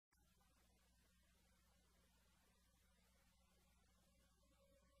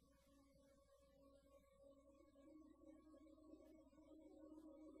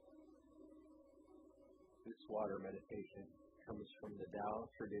water meditation comes from the Tao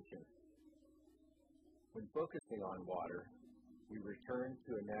tradition. When focusing on water, we return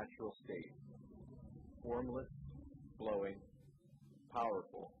to a natural state, formless, flowing,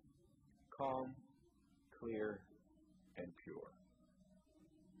 powerful, calm, clear, and pure.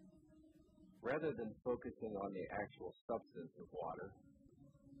 Rather than focusing on the actual substance of water,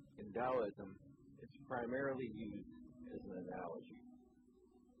 in Taoism, it's primarily used as an analogy,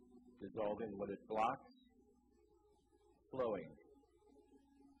 dissolving what it blocks, flowing,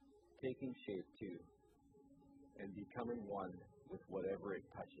 taking shape too, and becoming one with whatever it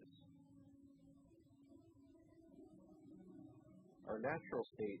touches. Our natural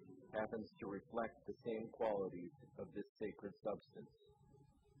state happens to reflect the same qualities of this sacred substance.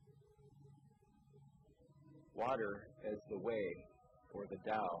 Water as the way, or the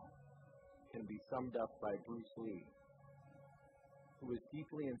Tao, can be summed up by Bruce Lee, who was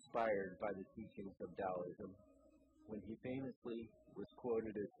deeply inspired by the teachings of Taoism when he famously was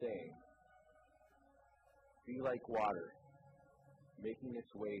quoted as saying, "Be like water, making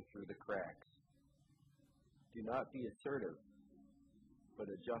its way through the cracks. Do not be assertive, but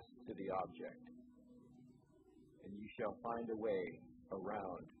adjust to the object, and you shall find a way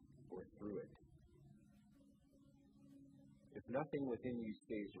around or through it." If nothing within you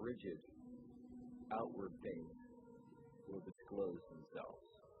stays rigid, outward things will disclose themselves.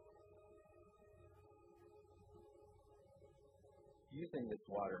 Using this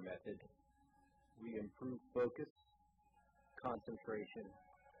water method, we improve focus, concentration,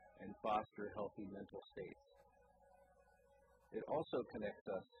 and foster healthy mental states. It also connects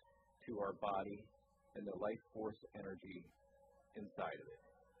us to our body and the life force energy inside of it.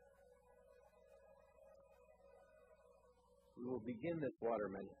 We will begin this water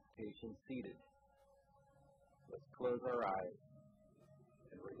meditation seated. Let's close our eyes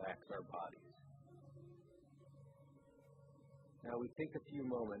and relax our bodies. Now we take a few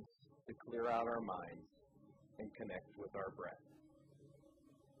moments to clear out our minds and connect with our breath.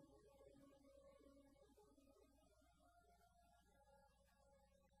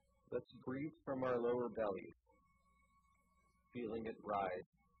 Let's breathe from our lower bellies, feeling it rise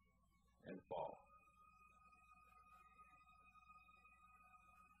and fall.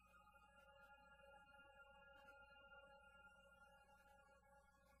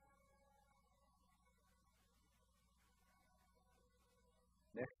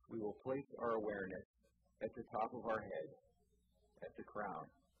 Next, we will place our awareness at the top of our head, at the crown,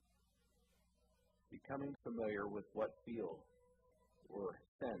 becoming familiar with what feels or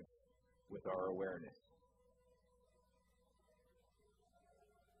sense with our awareness.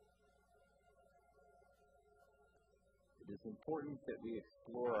 It is important that we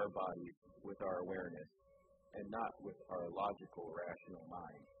explore our bodies with our awareness and not with our logical, rational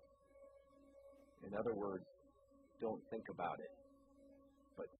mind. In other words, don't think about it,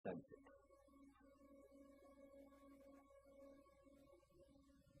 but sense it.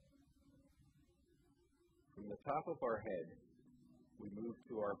 From the top of our head, we move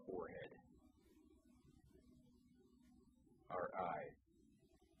to our forehead, our eyes,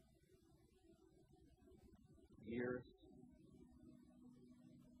 ears,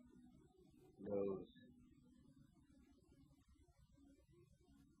 nose,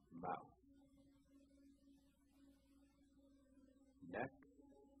 mouth, neck,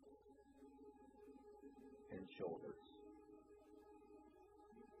 and shoulders.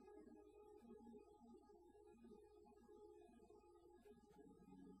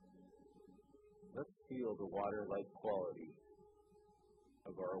 Let's feel the water-like quality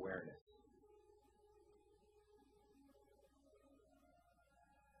of our awareness.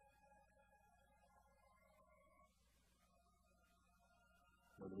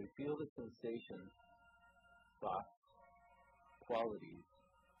 When we feel the sensations, thoughts, qualities,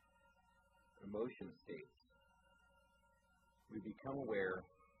 emotion states, we become aware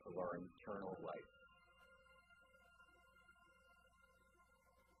of our internal life.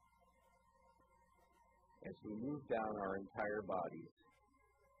 As we move down our entire bodies,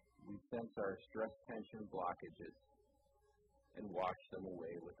 we sense our stress tension blockages and wash them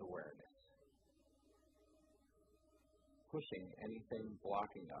away with awareness, pushing anything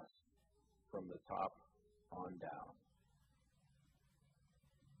blocking us from the top on down.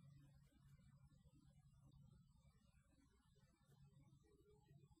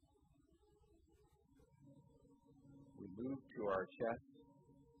 We move to our chest,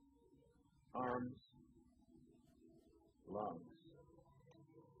 arms, lungs,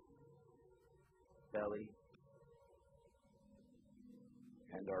 belly,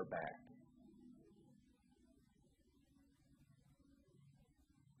 and our back.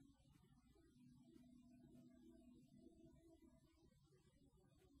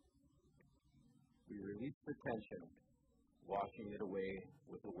 release the tension, washing it away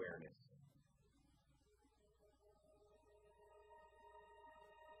with awareness.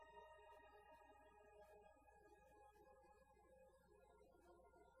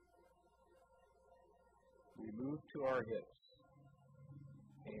 We move to our hips,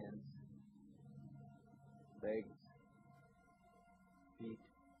 hands, legs, feet,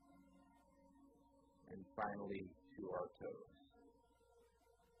 and finally to our toes.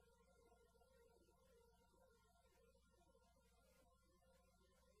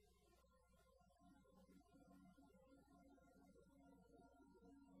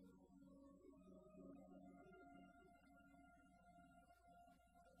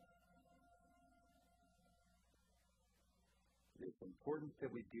 It is important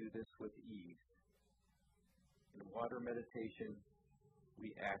that we do this with ease. In water meditation,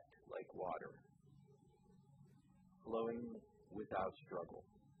 we act like water, flowing without struggle,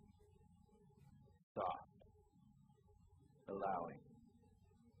 soft, allowing,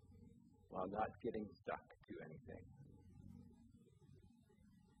 while not getting stuck to anything.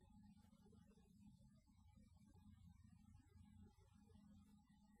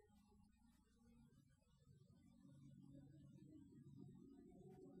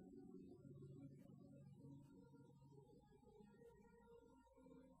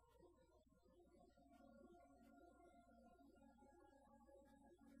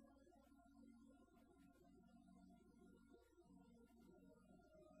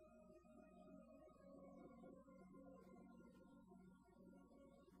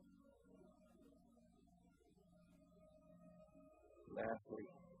 Lastly,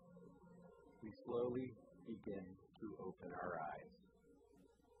 we slowly begin to open our eyes.